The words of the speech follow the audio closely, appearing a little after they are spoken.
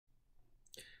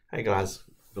Hey guys,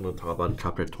 I'm going to talk about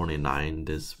chapter 29 in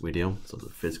this video, so the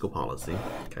fiscal policy.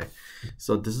 Okay,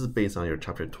 so this is based on your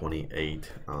chapter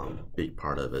 28, big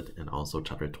part of it, and also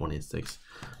chapter 26.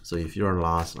 So if you're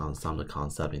lost on some of the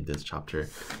concept in this chapter,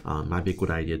 might be a good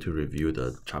idea to review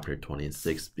the chapter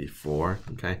 26 before.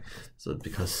 Okay, so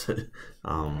because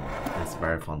it's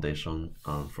very foundation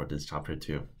for this chapter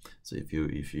too. So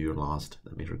if you're lost,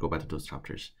 that means you go back to those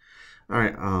chapters. All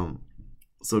right.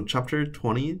 So chapter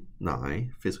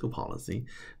 29, fiscal policy.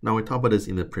 Now we talked about this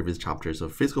in the previous chapter. So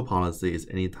fiscal policy is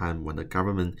any time when the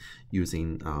government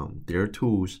using their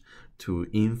tools to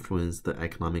influence the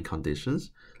economic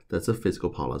conditions. That's a fiscal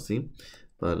policy.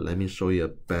 But let me show you a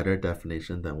better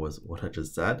definition than was what I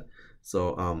just said.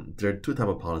 So there are two types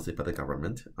of policy by the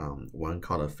government. One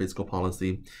called a fiscal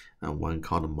policy and one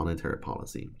called a monetary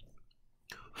policy.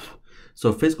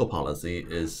 So fiscal policy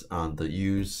is the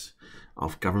use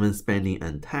of government spending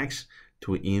and tax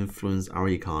to influence our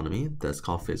economy. That's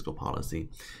called fiscal policy.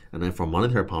 And then for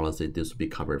monetary policy, this will be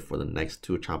covered for the next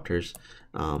two chapters.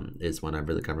 Is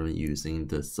whenever the government using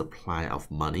the supply of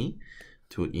money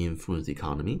to influence the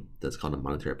economy. That's called a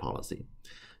monetary policy.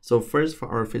 So first, for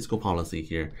our fiscal policy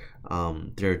here,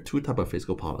 there are two types of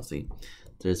fiscal policy.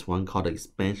 There's one called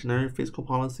expansionary fiscal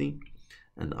policy,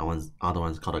 and the other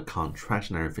one's called a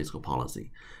contractionary fiscal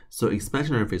policy. So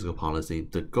expansionary fiscal policy,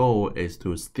 the goal is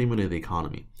to stimulate the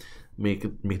economy, make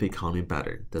the economy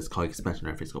better. That's called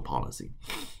expansionary fiscal policy.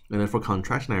 And then for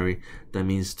contractionary, that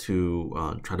means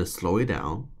to try to slow it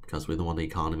down, because we don't want the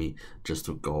economy just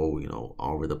to go,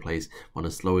 all over the place. We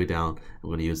want to slow it down.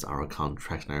 We're going to use our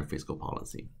contractionary fiscal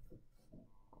policy.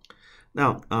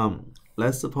 Now,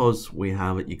 let's suppose we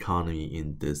have an economy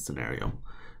in this scenario.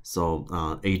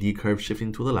 So AD curve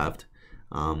shifting to the left,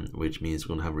 which means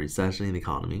we're going to have a recession in the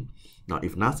economy. Now,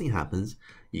 if nothing happens,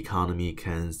 economy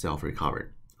can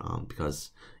self-recover because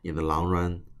in the long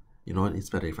run, you know what, it's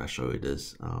better if I show you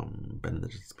this better than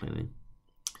just explaining.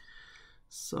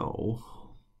 So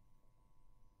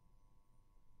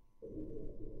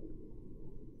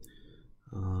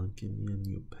give me a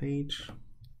new page.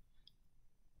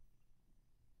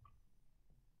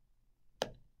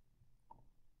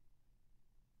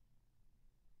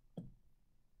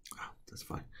 That's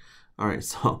fine. All right,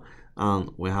 so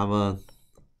we have a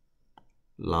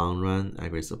long run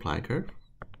aggregate supply curve,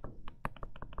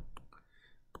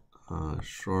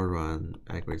 short run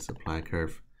aggregate supply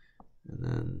curve, and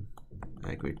then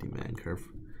aggregate demand curve,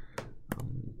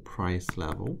 price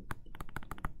level,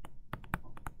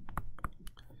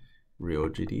 real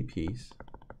GDPs.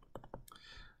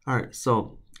 All right,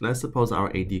 so let's suppose our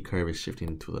AD curve is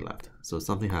shifting to the left. So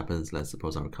something happens, let's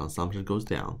suppose our consumption goes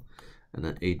down, and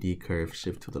then AD curve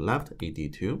shift to the left,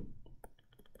 AD2.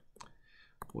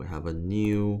 We have a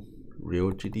new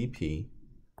real GDP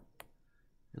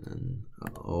and then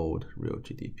an old real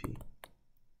GDP.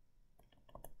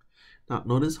 Now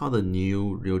notice how the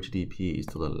new real GDP is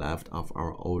to the left of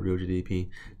our old real GDP.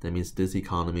 That means this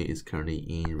economy is currently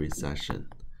in recession.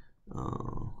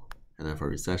 And then for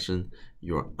recession,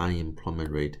 your unemployment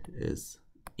rate is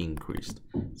increased,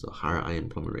 so higher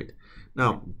unemployment rate.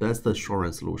 Now that's the short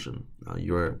run solution.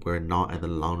 We're not at the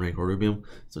long run equilibrium,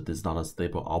 so this is not a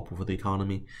stable output for the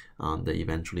economy. That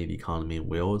eventually the economy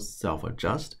will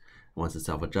self-adjust. Once it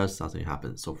self-adjusts, something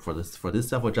happens. So for this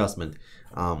self-adjustment,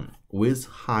 with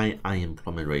high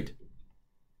unemployment rate,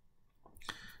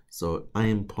 so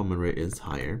unemployment rate is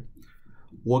higher,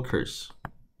 workers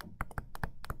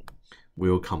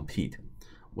will compete.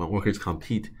 When workers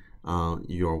compete,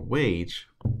 your wage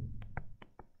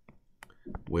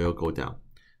will go down.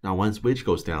 Now, once wage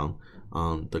goes down,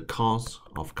 the cost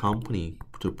of company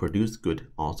to produce good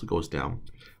also goes down,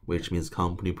 which means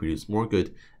company produce more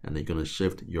good, and they're gonna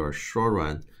shift your short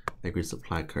run aggregate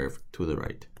supply curve to the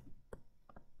right.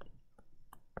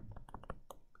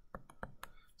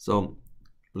 So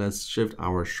let's shift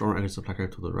our short run aggregate supply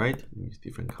curve to the right. Use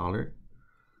different color.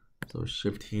 So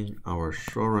shifting our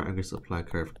short run aggregate supply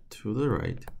curve to the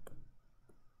right.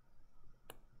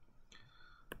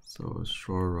 So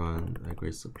short run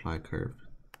aggregate supply curve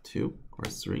 2 or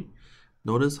 3.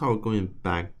 Notice how we're going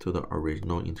back to the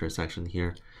original intersection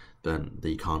here. Then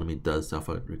the economy does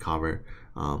self-recover.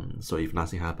 So if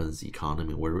nothing happens, the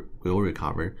economy will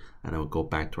recover and it will go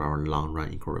back to our long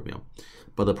run equilibrium.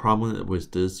 But the problem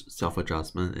with this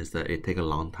self-adjustment is that it takes a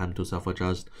long time to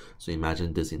self-adjust. So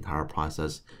imagine this entire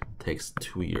process takes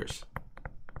 2 years.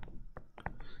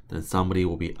 then somebody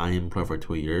will be unemployed for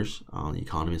 2 years, the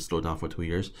economy slowed down for 2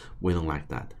 years. We don't like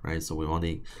that, right? So we want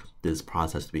this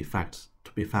process to be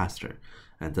faster.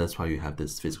 And that's why you have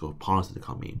this fiscal policy to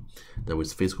come in. That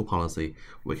with fiscal policy,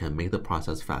 we can make the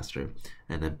process faster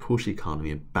and then push the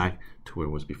economy back to where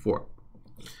it was before.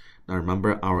 Now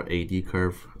remember, our AD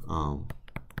curve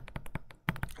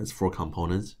has 4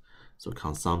 components. So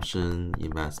consumption,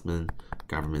 investment,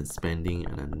 government spending,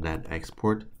 and then net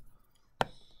export.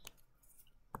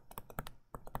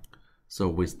 So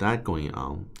with that going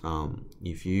on,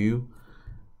 if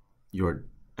your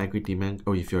equity demand,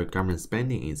 or if your government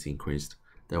spending is increased,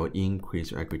 that will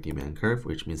increase your equity demand curve,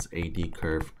 which means AD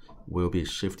curve will be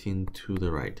shifting to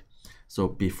the right. So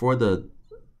before the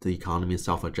economy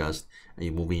self-adjusts and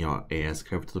you move in your AS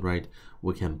curve to the right,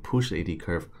 we can push the AD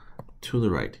curve to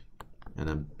the right and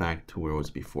then back to where it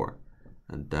was before.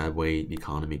 And that way the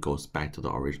economy goes back to the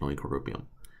original equilibrium,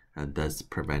 and thus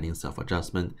preventing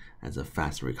self-adjustment as a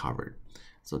fast recovery.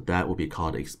 So that will be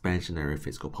called expansionary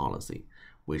fiscal policy,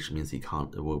 which means it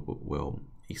will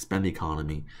expand the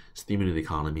economy, stimulate the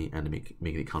economy, and make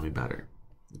the economy better.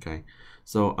 Okay,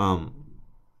 so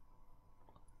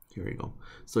here we go.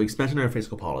 So expansionary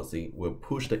fiscal policy will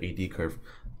push the AD curve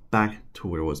back to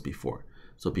where it was before.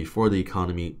 So before the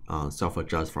economy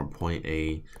self-adjusts from point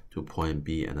A to point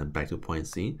B and then back to point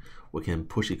C, we can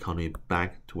push the economy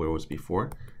back to where it was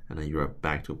before, and then you are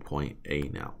back to point A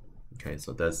now. Okay,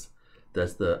 so that's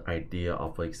the idea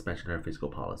of expansionary fiscal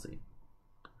policy.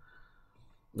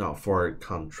 Now for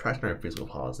contractionary fiscal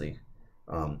policy,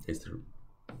 is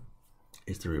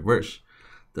the reverse.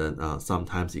 That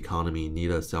sometimes the economy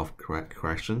need a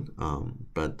self-correction,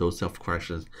 but those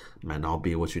self-corrections might not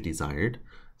be what you desired.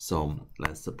 So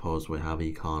let's suppose we have an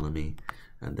economy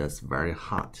and that's very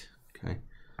hot. Okay,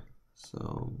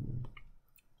 so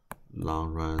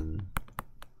long run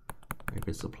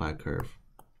aggregate supply curve,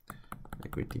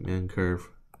 aggregate demand curve,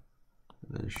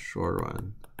 and then short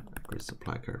run aggregate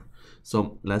supply curve.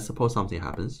 So let's suppose something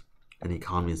happens and the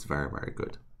economy is very, very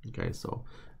good. Okay, so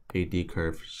AD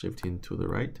curve shifting to the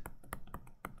right.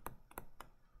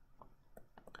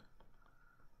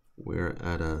 We're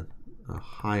at a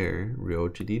higher real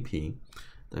GDP.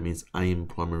 That means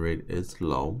unemployment rate is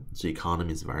low, so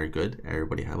economy is very good,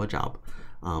 everybody have a job.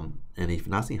 And if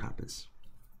nothing happens,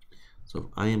 so if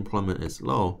unemployment is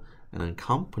low, and then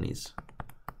companies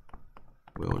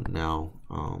will now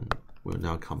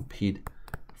compete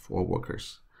for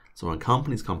workers. So when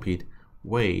companies compete,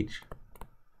 wage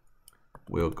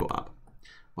will go up.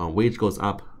 When wage goes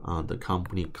up, the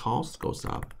company cost goes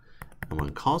up, and when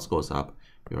cost goes up,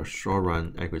 your short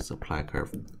run aggregate supply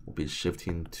curve will be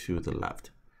shifting to the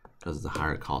left because it's a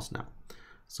higher cost now.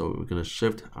 So we're going to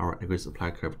shift our aggregate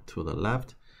supply curve to the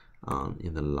left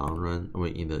in the long run,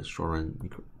 in the short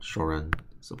run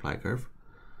supply curve.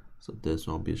 So this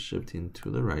one will be shifting to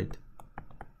the right.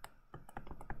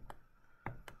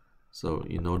 So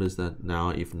you notice that now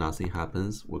if nothing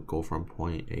happens, we'll go from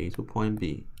point A to point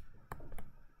B,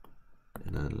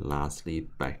 and then lastly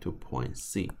back to point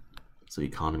C. So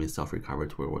economy self-recovered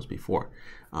to where it was before.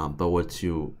 But what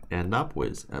you end up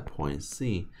with at point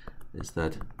C is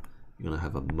that you're going to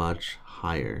have a much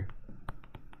higher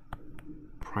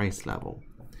price level.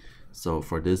 So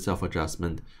for this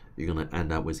self-adjustment, you're going to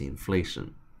end up with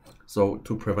inflation. So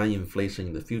to prevent inflation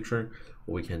in the future,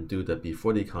 we can do that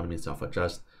before the economy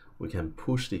self-adjusts, we can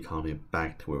push the economy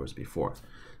back to where it was before.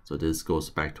 So this goes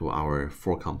back to our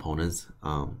 4 components,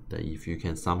 that if you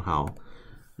can somehow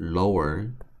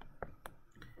lower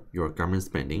your government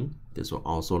spending, this will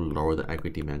also lower the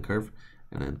aggregate demand curve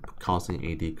and then causing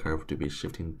AD curve to be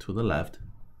shifting to the left.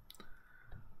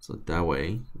 So that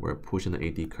way we're pushing the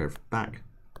AD curve back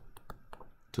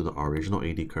to the original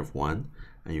AD curve 1,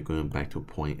 and you're going back to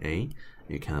point A.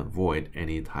 You can avoid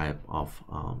any type of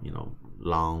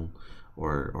long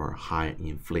or high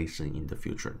inflation in the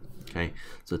future. Okay,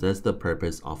 so that's the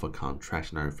purpose of a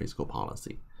contractionary fiscal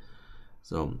policy.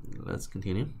 So let's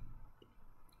continue.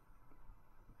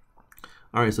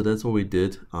 All right, so that's what we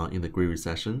did in the Great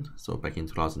Recession. So back in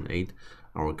 2008,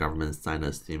 our government signed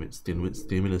a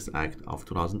Stimulus Act of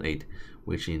 2008,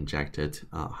 which injected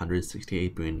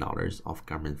 $168 billion of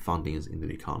government fundings into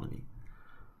the economy.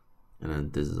 And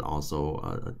then this is also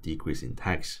a decrease in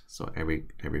tax. So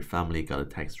every family got a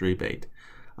tax rebate.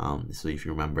 So if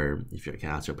you remember, if you can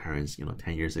ask your parents,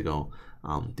 10 years ago,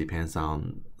 depends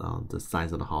on the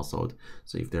size of the household.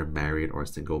 So if they're married or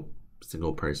single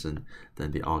person,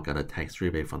 then they all got a tax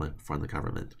rebate from the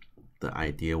government. The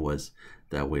idea was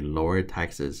that we lower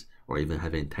taxes or even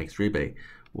having tax rebate,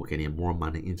 we're getting more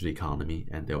money into the economy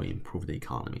and they'll improve the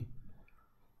economy.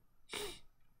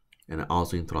 And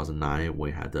also in 2009,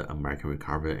 we had the American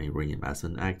Recovery and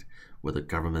Reinvestment Act, where the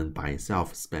government by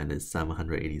itself spent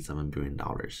 $787 billion.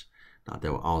 Now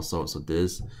there will also, so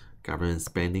this government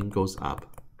spending goes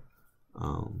up,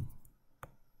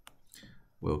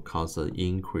 will cause an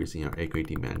increase in your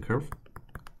equity demand curve,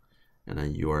 and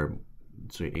then your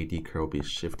AD curve will be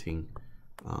shifting.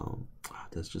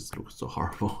 This just looks so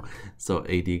horrible. So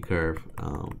AD curve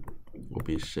will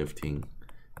be shifting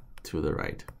to the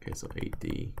right. Okay, so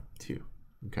AD2.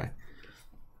 Okay.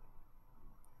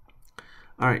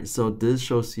 All right, so this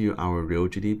shows you our real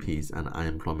GDPs and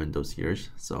unemployment those years.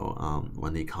 So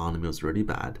when the economy was really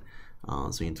bad,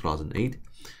 so in 2008,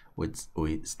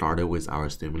 we started with our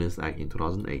stimulus act in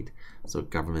 2008. So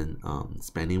government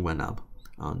spending went up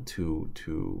to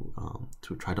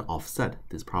try to offset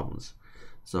these problems.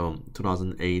 So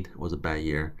 2008 was a bad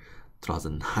year.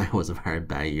 2009 was a very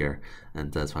bad year,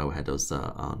 and that's why we had those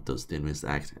stimulus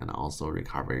acts and also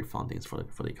recovery fundings for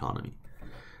the economy.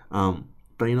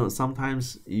 But you know,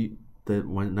 sometimes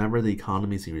whenever the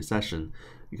economy is in recession,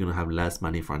 you're gonna have less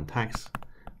money from tax.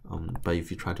 But if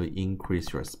you try to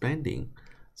increase your spending,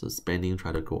 so spending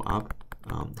try to go up,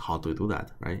 how do we do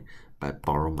that, right? By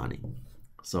borrow money.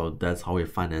 So that's how we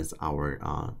finance our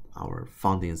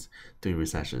fundings during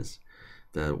recessions.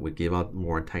 That we give out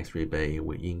more tax rebate,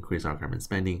 we increase our government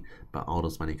spending, but all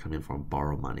those money coming from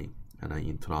borrow money. And then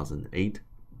in 2008,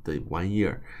 the 1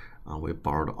 year, we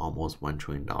borrowed almost $1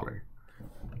 trillion.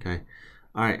 Okay,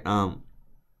 all right.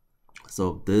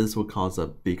 So this will cause a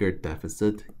bigger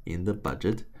deficit in the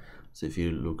budget. So if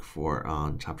you look for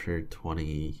chapter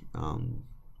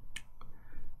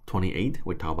 28,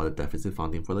 we talk about the deficit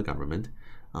funding for the government.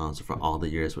 So for all the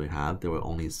years we have, there were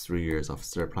only 3 years of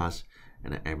surplus,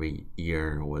 and every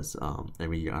year was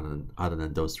other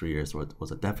than those 3 years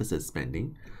was a deficit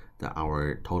spending. That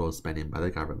our total spending by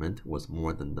the government was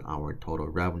more than our total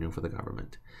revenue for the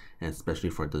government, and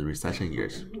especially for the recession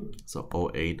years. So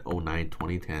 08, 09,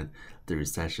 2010, the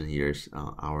recession years,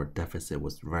 our deficit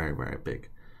was very, very big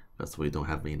because we don't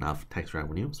have enough tax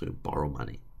revenue, so we borrow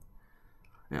money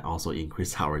and also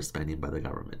increase our spending by the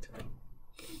government.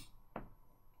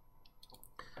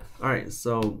 All right,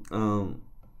 so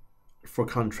for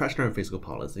contractionary fiscal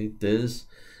policy, this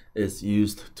is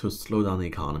used to slow down the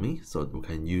economy. So we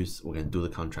can do the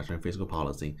contractionary fiscal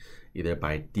policy either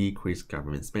by decrease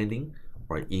government spending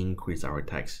or increase our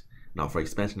tax. Now for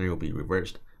expansionary, it will be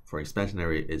reversed. For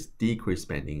expansionary is decrease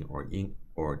spending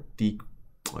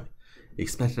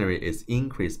expansionary is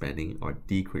increase spending or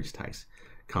decrease tax.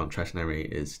 Contractionary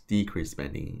is decrease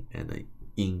spending and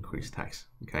increase tax.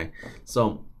 Okay,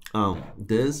 so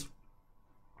this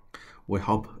will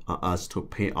help us to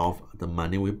pay off the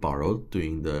money we borrowed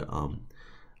during the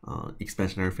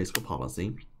expansionary fiscal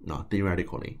policy, not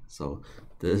theoretically. So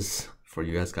this for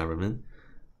U.S. government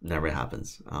never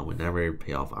happens. We never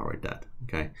pay off our debt.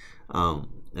 Okay, and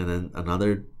then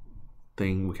another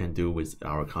thing we can do with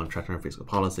our contractionary fiscal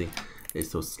policy is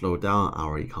to slow down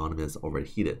our economy that's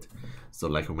overheated. So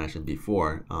like we mentioned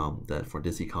before, that for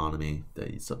this economy,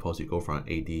 that suppose you go from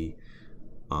AD.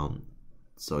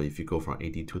 So if you go from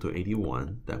 82 to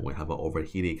 81, then we have an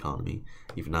overheated economy.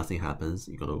 If nothing happens,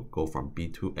 you're gonna go from B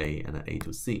to A and then A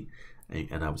to C, and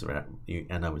you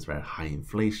end up with very high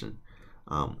inflation.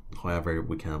 However,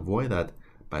 we can avoid that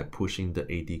by pushing the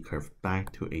AD curve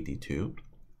back to 82,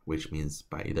 which means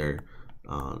by either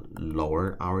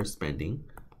lower our spending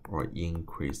or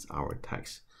increase our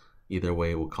tax. Either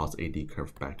way, will cause AD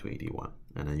curve back to 81,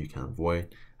 and then you can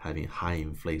avoid having high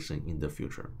inflation in the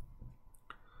future.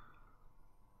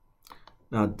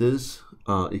 Now, this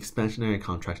expansionary and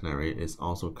contractionary is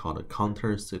also called a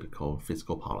counter-cyclical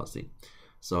fiscal policy.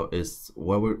 So it's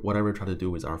whatever we try to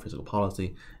do with our fiscal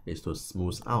policy is to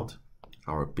smooth out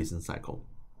our business cycle.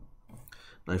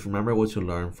 Now, if you remember what you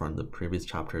learned from the previous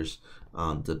chapters,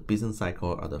 the business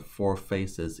cycle are the 4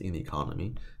 phases in the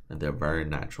economy, and they're very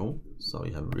natural. So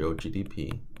you have real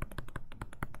GDP,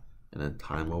 and then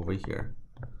time over here.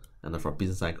 And then for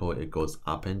business cycle, it goes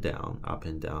up and down, up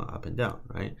and down, up and down,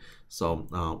 right? So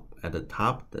at the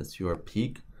top, that's your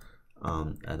peak.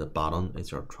 At the bottom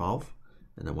is your trough.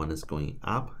 And then when it's going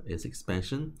up, it's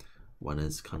expansion. When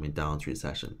it's coming down, it's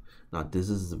recession. Now, this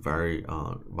is very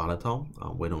volatile.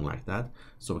 We don't like that.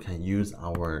 So we can use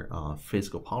our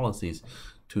fiscal policies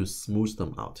to smooth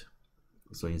them out.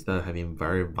 So instead of having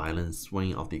very violent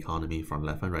swing of the economy from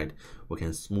left and right, we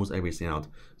can smooth everything out.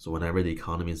 So whenever the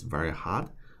economy is very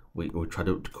hot, we try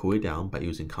to cool it down by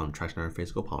using contractionary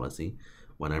fiscal policy.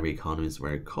 Whenever the economy is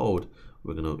very cold,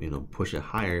 we're gonna push it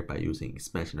higher by using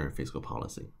expansionary fiscal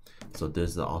policy. So this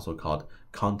is also called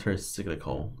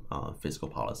counter-cyclical fiscal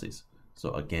policies.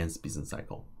 So against business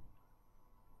cycle.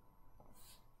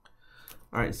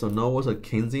 All right, so now what's a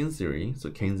Keynesian theory? So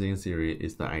Keynesian theory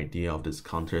is the idea of this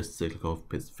counter-cyclical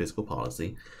fiscal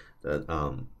policy that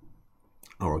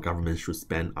our government should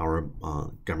spend our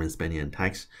government spending and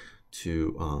tax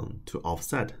to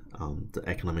offset the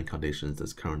economic conditions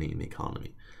that's currently in the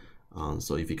economy.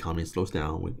 So if economy slows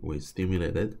down, we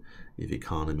stimulate it. If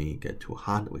economy get too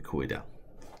hot, we cool it down.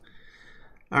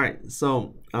 All right,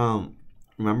 so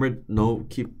remember,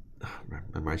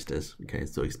 memorize this. Okay,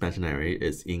 so expansionary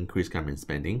is increased government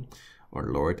spending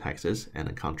or lower taxes, and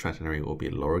a contractionary will be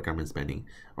lower government spending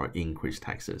or increased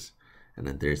taxes. And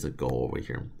then there's a goal over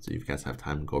here. So if you guys have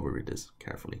time, go over this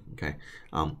carefully. Okay.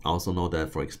 Also know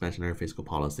that for expansionary fiscal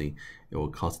policy, it will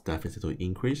cause deficit to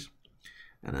increase,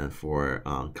 and then for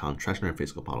contractionary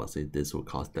fiscal policy, this will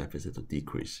cause deficit to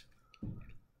decrease.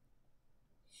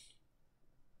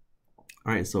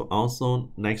 All right, so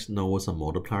also next, know what's a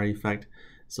multiplier effect.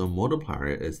 So multiplier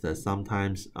is that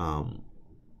sometimes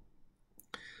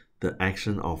the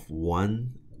action of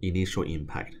one initial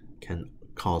impact can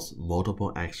cause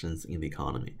multiple actions in the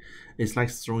economy. It's like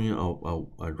throwing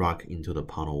a rock into the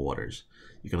pond of waters.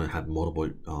 You're gonna have multiple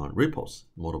ripples,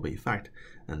 multiple effect,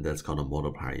 and that's called a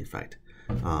multiplier effect.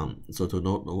 So to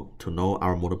know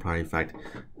our multiplier effect,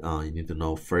 you need to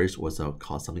know first what's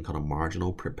something called a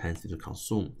marginal propensity to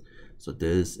consume. So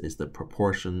this is the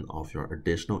proportion of your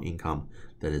additional income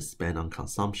that is spent on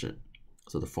consumption.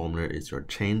 So the formula is your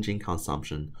change in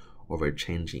consumption over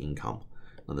change in income.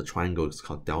 Now the triangle is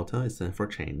called delta, it stands for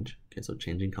change. Okay, so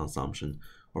change in consumption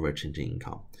over change in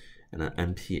income. And then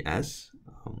MPS,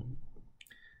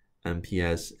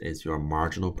 MPS is your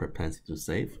marginal propensity to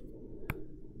save.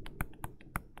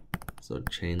 So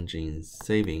change in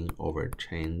saving over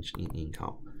change in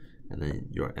income. And then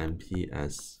your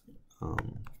MPS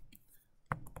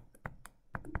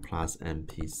plus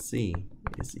MPC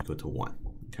is equal to 1.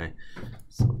 Okay,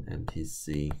 so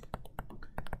MPC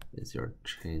is your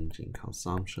change in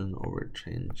consumption over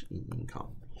change in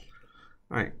income.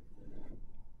 All right.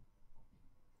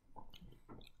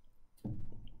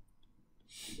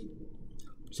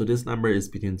 So this number is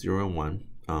between 0 and 1,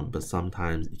 but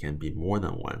sometimes it can be more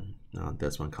than 1.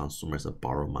 That's when consumers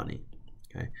borrow money.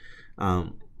 Okay.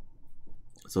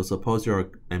 So suppose your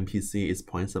MPC is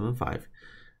 0.75,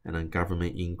 and then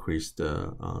government increased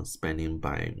the spending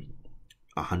by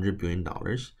 $100 billion.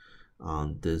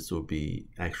 This will be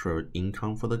extra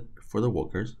income for the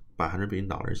workers by $100 billion,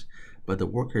 but the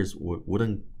workers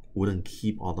wouldn't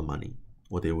keep all the money.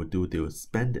 What they would do, they would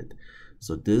spend it.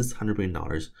 So this $100 billion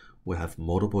will have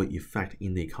multiple effect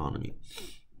in the economy.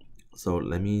 So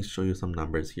let me show you some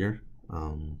numbers here.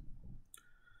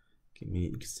 Give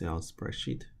me Excel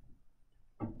spreadsheet.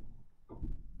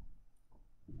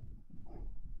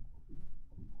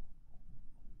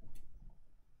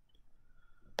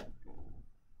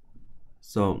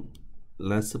 So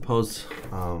let's suppose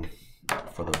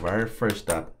for the very first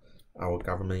step, our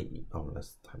government,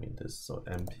 let's type in this. So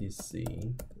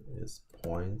MPC is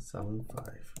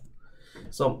 0.75.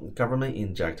 So government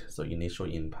inject, so initial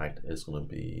impact is going to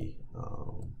be,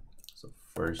 so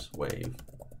first wave,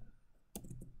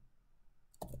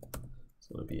 it's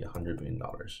going to be $100 billion.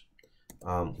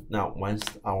 Now, once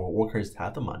our workers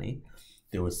have the money,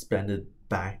 they will spend it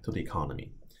back to the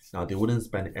economy. Now, they wouldn't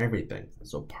spend everything,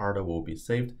 so part of it will be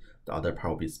saved, the other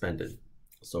part will be spent.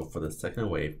 So for the second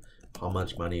wave, how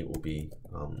much money will be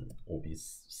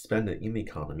spent in the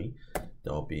economy?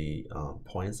 There will be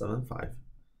 0.75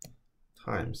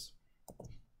 times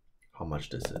how much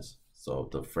this is. So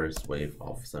the first wave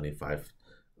of 75,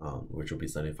 which will be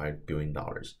 $75 billion.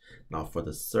 Now for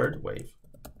the third wave,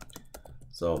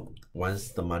 so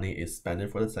once the money is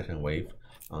spent for the second wave,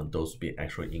 those will be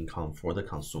extra income for the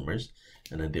consumers,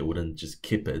 and then they wouldn't just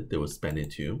keep it, they would spend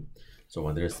it too. So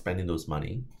when they're spending those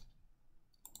money,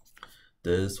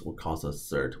 this will cause a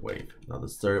third wave. Now the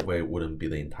third wave wouldn't be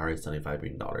the entire $75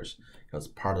 billion because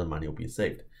part of the money will be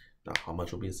saved. Now how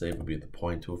much will be saved will be the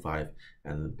 0.25,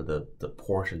 and the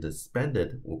portion that's spent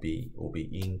will be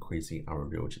increasing our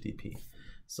real GDP.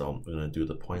 So we're gonna do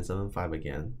the 0.75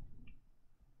 again.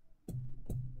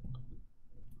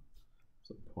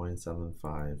 So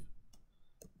 0.75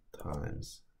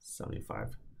 times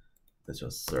 75. That's your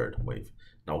third wave.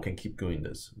 Now we can keep doing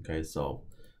this. Okay, so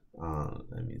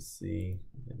let me see.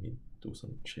 Let me do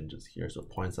some changes here. So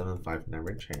 0.75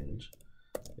 never change.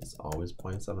 It's always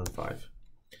 0.75.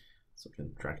 So you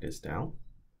can drag this down.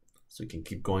 So you can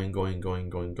keep going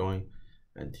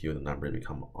until the number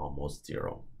become almost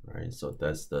 0. Right? So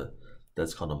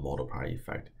that's called a multiplier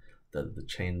effect. The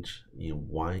change in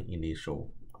one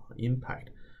initial impact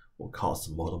will cause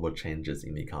multiple changes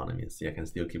in the economy. See, I can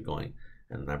still keep going,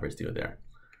 and the number is still there.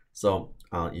 So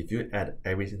if you add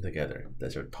everything together,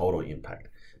 that's your total impact.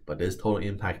 But this total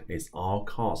impact is all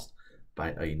caused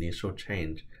by an initial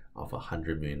change of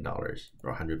 $100 million or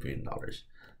 $100 billion.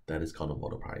 That is called a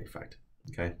multiplier effect.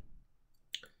 Okay.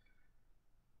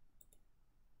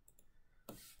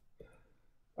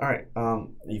 All right.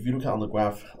 If you look on the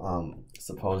graph,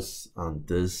 suppose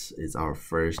this is our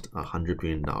first $100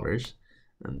 billion,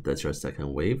 and that's your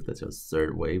second wave, that's your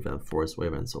third wave, and fourth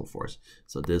wave, and so forth.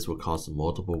 So this will cause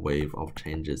multiple wave of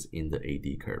changes in the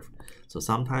AD curve. So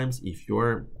sometimes if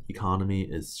your economy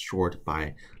is short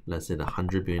by, let's say,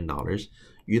 $100 billion,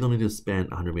 you don't need to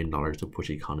spend $100 billion to push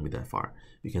the economy that far.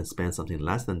 You can spend something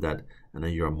less than that, and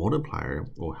then your multiplier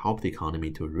will help the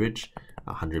economy to reach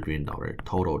 $100 billion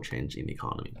total change in the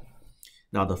economy.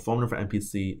 Now the formula for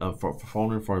MPC,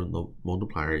 formula for the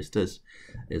multiplier is this: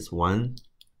 is 1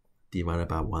 divided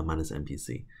by 1 minus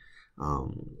MPC.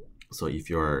 So if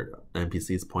your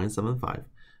MPC is 0.75,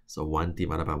 so 1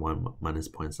 divided by 1 minus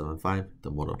 0.75,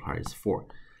 the multiplier is 4.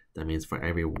 That means for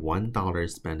every $1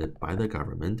 spent by the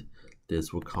government,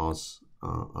 this will cause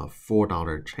a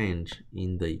 $4 change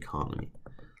in the economy.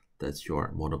 That's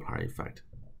your multiplier effect.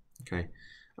 Okay.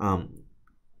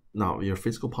 Now your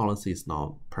fiscal policy is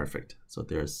not perfect. So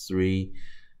there are 3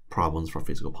 problems for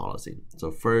fiscal policy.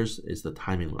 So first is the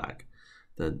timing lag.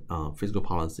 The fiscal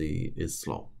policy is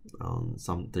slow.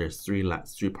 There's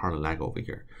three part of lag over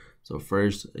here. So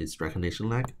first is recognition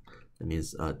lag. That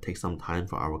means it takes some time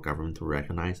for our government to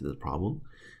recognize the problem.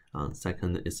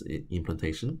 Second is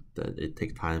implementation. That it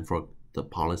takes time for the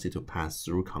policy to pass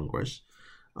through Congress.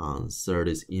 Third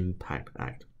is impact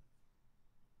act.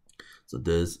 So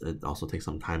it also takes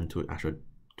some time to actually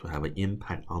to have an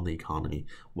impact on the economy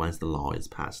once the law is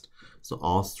passed. So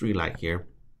all 3 lag here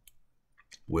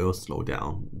will slow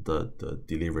down the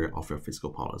delivery of your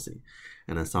fiscal policy,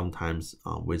 and then sometimes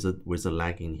with a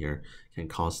lag in here can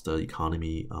cause the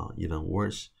economy even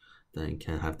worse. Then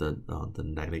can have the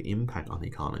negative impact on the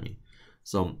economy.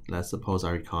 So let's suppose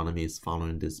our economy is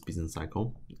following this business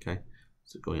cycle. Okay,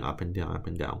 so going up and down, up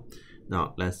and down.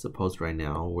 Now let's suppose right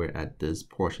now we're at this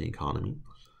portion economy.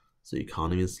 So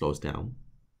economy slows down,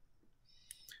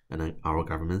 and then our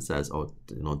government says, oh,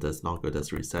 that's not good,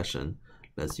 that's recession.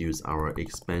 Let's use our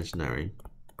expansionary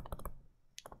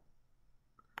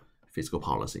fiscal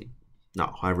policy.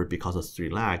 Now, however, because of 3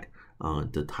 lag,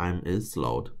 the time is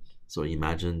slowed. So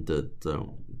imagine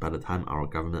by the time our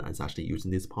government is actually using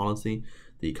this policy,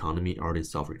 the economy already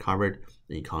self-recovered,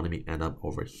 the economy end up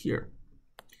over here.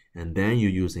 And then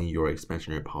you're using your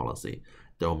expansionary policy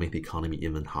that will make the economy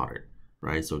even harder,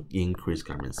 right? So increase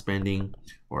government spending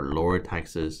or lower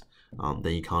taxes.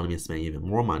 The economy is spending even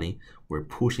more money. We're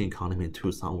pushing economy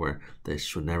to somewhere that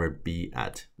should never be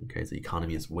at. Okay, the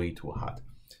economy is way too hot.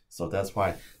 So that's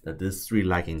why that this 3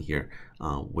 lag in here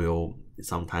will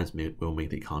sometimes make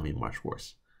the economy much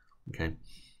worse. Okay.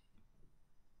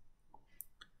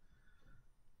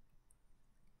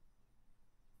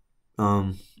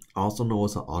 Also know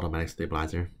as an automatic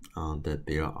stabilizer that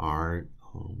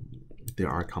there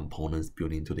are components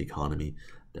built into the economy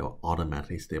that will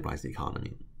automatically stabilize the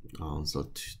economy.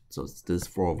 So this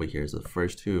 4 over here is the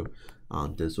first 2.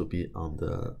 This will be on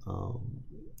the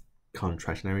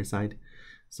contractionary side.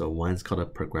 So one is called a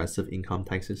progressive income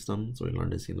tax system. So we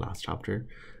learned this in last chapter.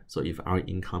 So if our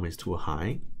income is too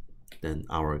high, then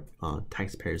our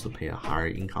taxpayers will pay a higher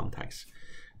income tax.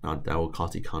 Now that will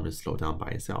cause the economy to slow down by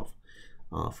itself.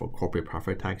 For corporate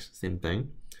profit tax, same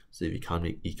thing. So if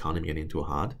economy getting too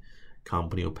hot,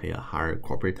 company will pay a higher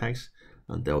corporate tax,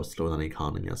 and that will slow down the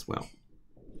economy as well.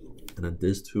 And then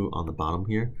these 2 on the bottom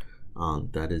here,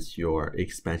 that is your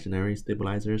expansionary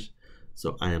stabilizers.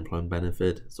 So unemployment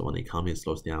benefit. So when the economy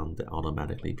slows down, then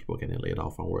automatically people getting laid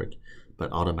off from work,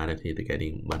 but automatically they're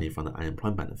getting money from the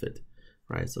unemployment benefit,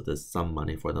 right? So there's some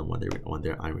money for them when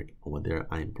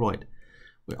they're unemployed.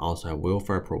 We also have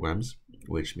welfare programs,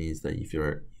 which means that if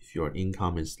your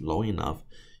income is low enough,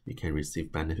 you can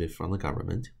receive benefit from the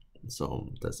government. So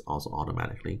that's also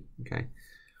automatically, okay.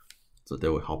 So they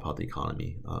will help out the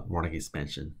economy, more like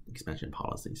expansion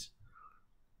policies.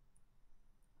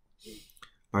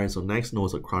 All right, so next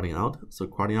note is crowding out. So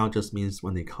crowding out just means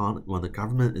when the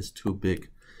government is too big,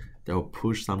 they will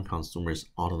push some consumers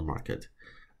out of the market.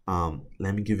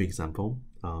 Let me give you an example.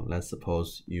 Let's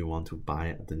suppose you want to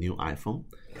buy the new iPhone.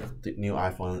 The new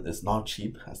iPhone is not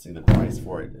cheap. I think the price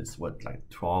for it is what, like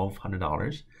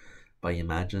 $1,200. But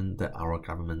imagine that our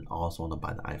government also want to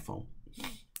buy the iPhone.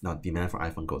 Now demand for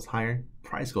iPhone goes higher,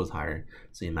 price goes higher.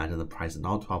 So imagine the price is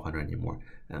not $1,200 anymore,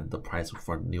 and the price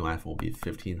for the new iPhone will be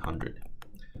 $1,500.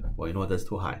 Well, you know what? That's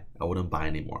too high. I wouldn't buy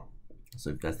anymore.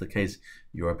 So if that's the case,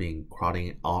 you are being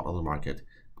crowding out of the market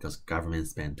because government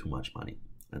spend too much money,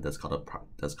 and that's called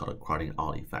a crowding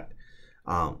out effect.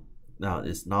 Now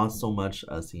it's not so much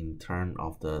as in terms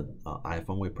of the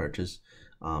iPhone we purchased,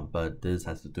 but this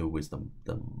has to do with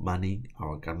the money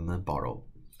our government borrow,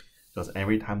 because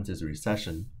every time there's a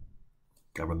recession,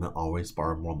 government always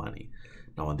borrow more money.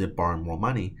 Now when they borrow more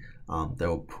money, they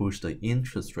will push the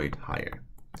interest rate higher.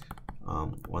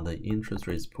 When the interest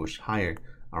rates push higher,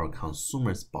 our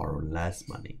consumers borrow less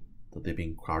money, so they've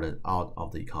been crowded out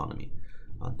of the economy.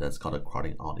 That's called a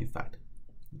crowding out effect.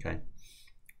 Okay.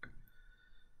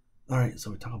 All right,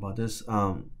 so we talk about this.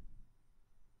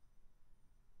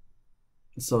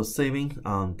 So saving,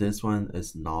 this one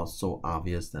is not so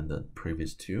obvious than the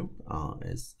previous two.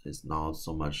 It's not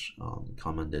so much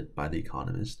commented by the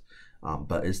economist,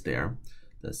 but it's there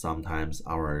that sometimes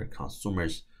our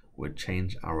consumers would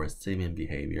change our saving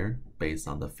behavior based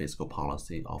on the fiscal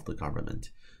policy of the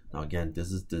government. Now again,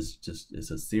 this just is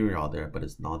a theory out there, but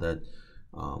it's not that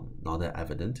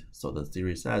evident. So the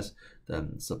theory says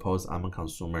that suppose I'm a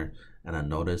consumer and I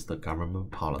notice the government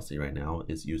policy right now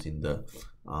is using the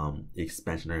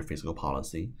expansionary fiscal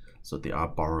policy, so they are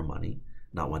borrowing money.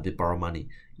 Now when they borrow money,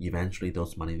 eventually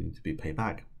those money need to be paid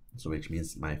back, so which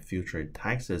means my future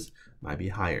taxes might be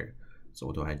higher. So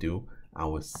what do? I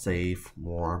will save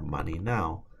more money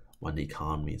now when the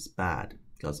economy is bad,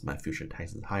 because my future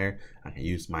tax is higher. I can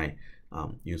use my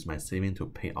saving to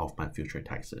pay off my future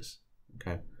taxes.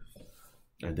 Okay,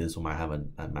 and this might have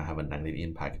a negative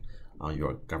impact on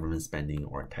your government spending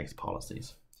or tax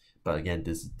policies. But again,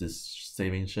 this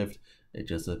saving shift is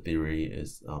just a theory.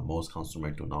 Is most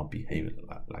consumers do not behave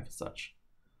like such.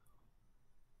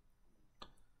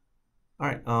 All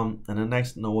right, and the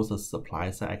next note was the supply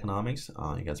side economics.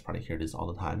 You guys probably hear this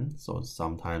all the time. So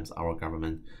sometimes our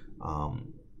government,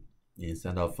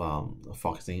 instead of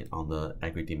focusing on the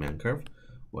agri demand curve,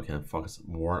 we can focus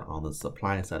more on the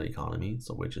supply side economy,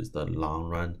 so which is the long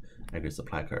run agri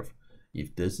supply curve.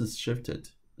 If this is shifted,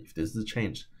 if this is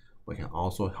changed, we can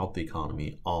also help the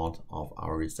economy out of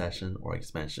our recession or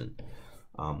expansion,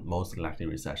 most likely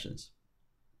recessions.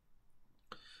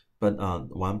 But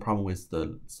one problem with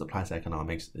the supply side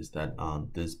economics is that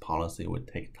this policy would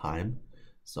take time.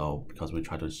 So because we'll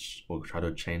try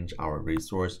to change our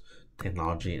resource,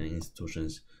 technology, and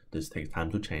institutions, this takes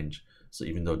time to change. So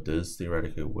even though this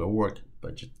theoretically will work,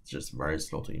 but just very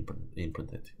slow to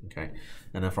implement it. Okay,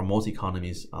 and then for most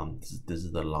economies, this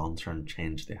is the long-term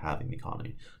change they have in the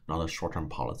economy, not a short-term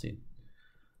policy.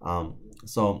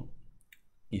 So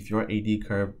if your AD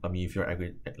curve, if your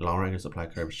long-run agri supply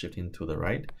curve is shifting to the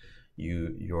right,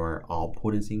 your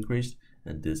output is increased,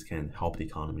 and this can help the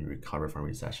economy recover from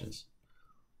recessions.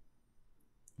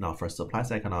 Now for supply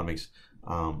side economics,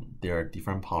 there are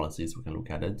different policies we can look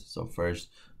at it. So first,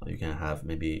 you can have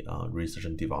maybe research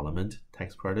and development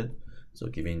tax credit, so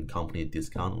giving company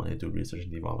discount when they do research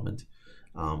and development.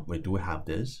 We do have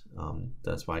this.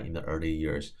 That's why in the early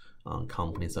years,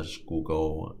 companies such as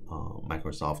Google,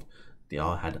 Microsoft, they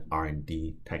all had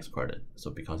R&D tax credit.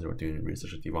 So because they were doing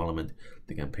research and development,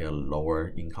 they can pay a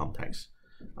lower income tax.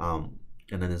 And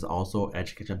then there's also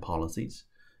education policies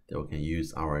that we can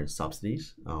use our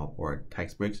subsidies or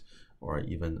tax breaks or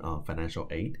even financial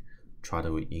aid, try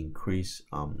to increase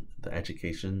the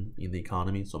education in the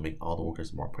economy, so make all the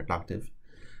workers more productive.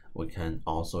 We can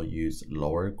also use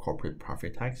lower corporate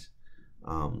profit tax,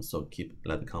 so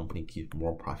let the company keep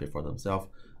more profit for themselves.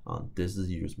 This is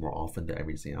used more often than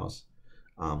everything else.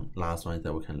 Last one is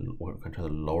that we can try to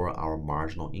lower our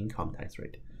marginal income tax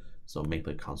rate, so make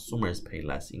the consumers pay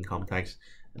less income tax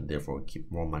and therefore keep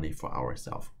more money for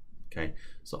ourselves. Okay,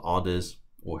 so all this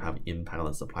will have impact on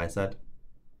the supply side.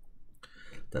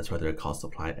 That's why they're called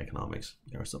supply economics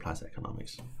or supply side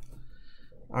economics.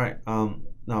 All right,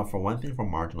 now for one thing, for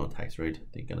marginal tax rate,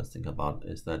 they're gonna think about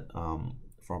is that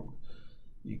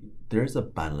there's a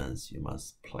balance you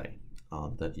must play.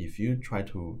 That if you try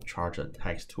to charge a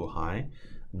tax too high,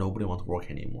 nobody wants to work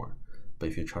anymore. But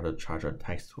if you try to charge a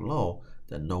tax too low,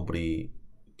 then nobody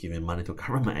giving money to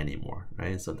government anymore,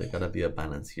 right? So there gotta be a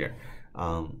balance here.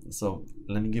 So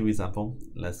let me give you an example.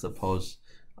 Let's suppose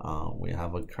we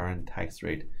have a current tax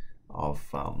rate of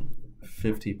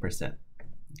 50%.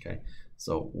 Okay,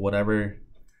 so whatever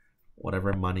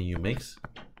money you make,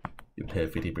 you pay a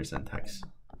 50% tax.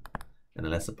 And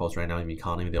then let's suppose right now in the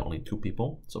economy there are only two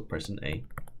people, so person A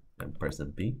and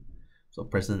person B. So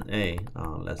person A,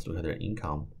 let's look at their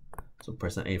income. So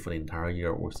person A for the entire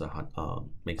year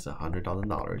makes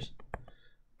 $100,000.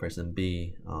 Person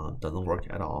B doesn't work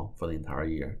at all for the entire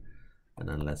year, and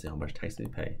then let's see how much tax they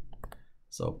pay.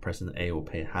 So person A will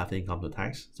pay half the income to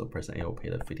tax. So person A will pay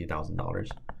the $50,000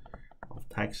 of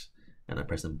tax, and then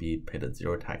person B paid the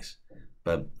zero tax.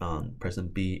 but person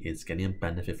B is getting a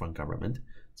benefit from government.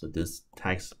 So this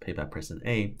tax paid by person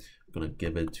A, we're gonna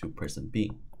give it to person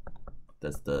B.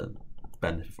 That's the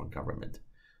benefit from government.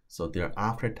 So their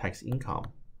after-tax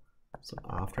income. So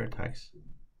after-tax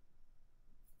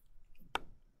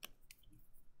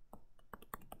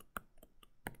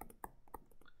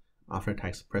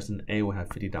person A will have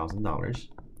 $50,000.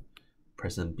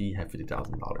 Person B have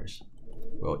 $50,000.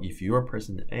 Well, if you're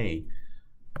person A,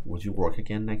 would you work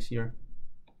again next year?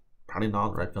 Probably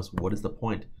not, right? Because what is the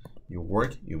point? You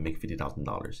work, you make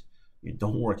 $50,000. You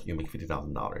don't work, you make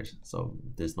 $50,000. So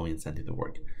there's no incentive to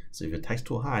work. So if your tax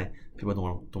too high, people don't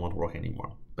want to work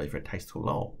anymore. But if your tax too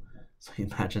low, so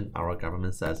imagine our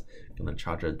government says gonna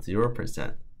charge a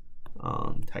 0%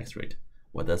 tax rate.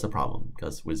 Well, that's a problem,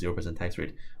 because with 0% tax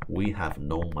rate, we have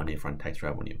no money from tax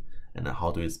revenue. And then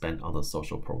how do we spend on the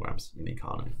social programs in the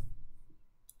economy?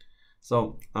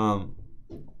 So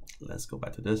let's go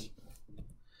back to this.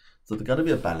 So there's got to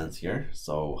be a balance here.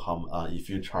 So if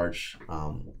you charge,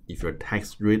 if your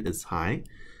tax rate is high,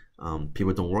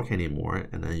 people don't work anymore,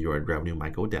 and then your revenue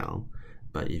might go down.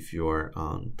 But if your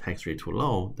tax rate too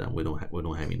low, then we don't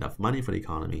have enough money for the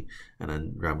economy, and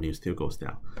then revenue still goes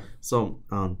down. So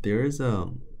there is a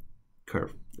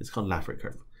curve. It's called Laffer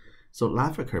curve. So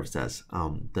Laffer curve says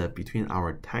that between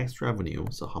our tax revenue,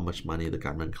 so how much money the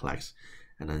government collects,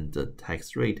 and then the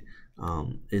tax rate,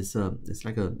 it's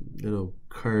like a little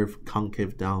curve,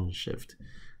 concave downshift.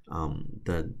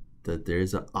 That there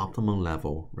is an optimum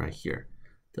level right here,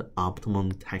 the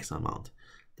optimum tax amount.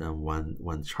 Then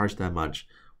when charged that much,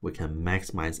 we can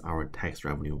maximize our tax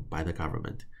revenue by the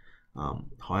government.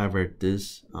 However,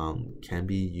 this can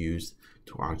be used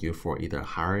to argue for either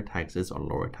higher taxes or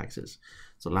lower taxes.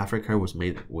 So Laffer curve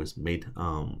was made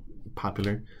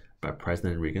popular by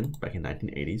President Reagan back in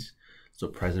 1980s. So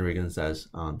President Reagan says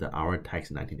that our tax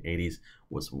in 1980s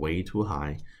was way too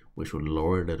high. We should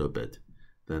lower a little bit.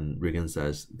 Then Reagan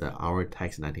says that our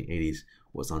tax in 1980s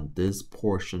was on this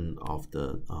portion of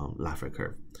the Laffer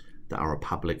curve, that our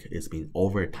public is being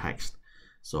overtaxed.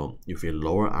 So if we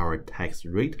lower our tax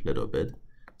rate a little bit,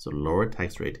 so lower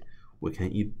tax rate, we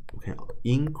can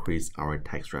increase our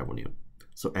tax revenue.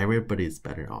 So everybody is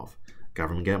better off.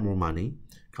 Government get more money,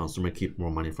 consumer keep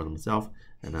more money for themselves,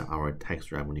 and then our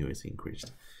tax revenue is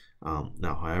increased.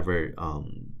 Now, however,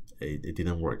 it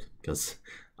didn't work, because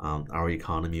our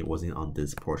economy wasn't on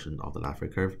this portion of the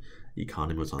Laffer curve. The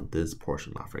economy was on this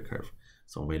portion of the Laffer curve.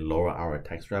 So when we lower our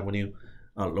tax revenue,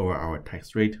 lower our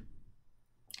tax rate,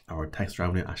 our tax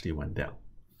revenue actually went down.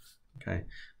 Okay.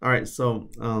 All right. So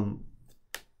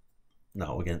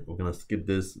now again, we're gonna skip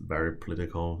this, very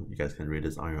political. You guys can read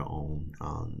this on your own.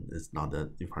 It's not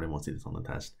that you probably won't see this on the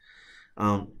test.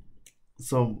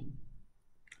 So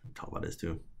talk about this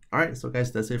too. All right, so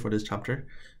guys, that's it for this chapter.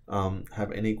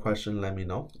 Have any question, let me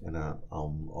know, and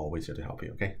I'm always here to help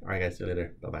you. Okay. All right, guys. See you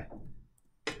later. Bye bye.